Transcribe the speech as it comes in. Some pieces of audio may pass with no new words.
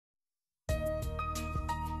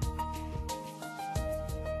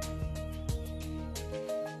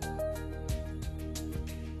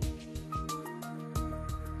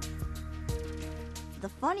the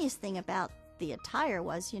funniest thing about the attire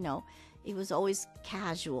was, it was always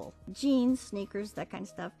casual. Jeans, sneakers, that kind of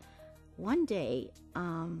stuff. One day,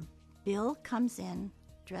 Bill comes in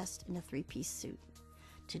dressed in a three-piece suit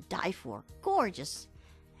to die for. Gorgeous.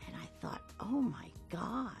 And I thought, oh my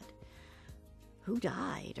God, who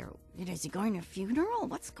died? Or, is he going to a funeral?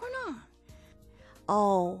 What's going on?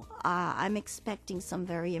 Oh, I'm expecting some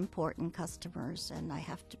very important customers, and I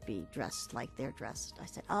have to be dressed like they're dressed. I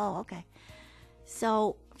said, oh, okay.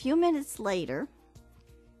 So a few minutes later,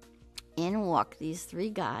 in walk these three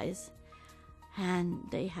guys, and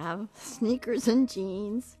they have sneakers and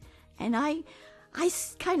jeans, and I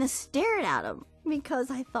kind of stared at them because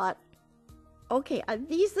I thought, okay, are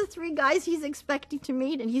these the three guys he's expecting to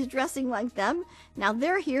meet, and he's dressing like them? Now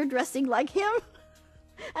they're here dressing like him,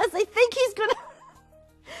 as they think he's gonna...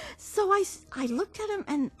 So I looked at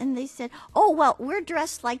him, and they said, oh, well, we're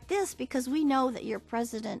dressed like this because we know that your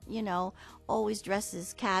president, always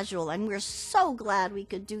dresses casual, and we're so glad we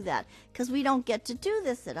could do that because we don't get to do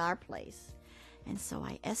this at our place. And so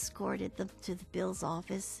I escorted them to the Bill's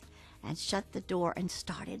office and shut the door and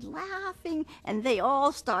started laughing, and they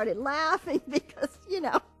all started laughing because,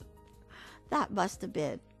 that must have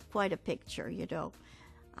been quite a picture,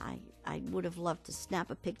 I would have loved to snap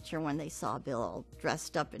a picture when they saw Bill all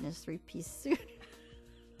dressed up in his three-piece suit.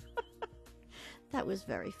 That was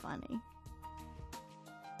very funny.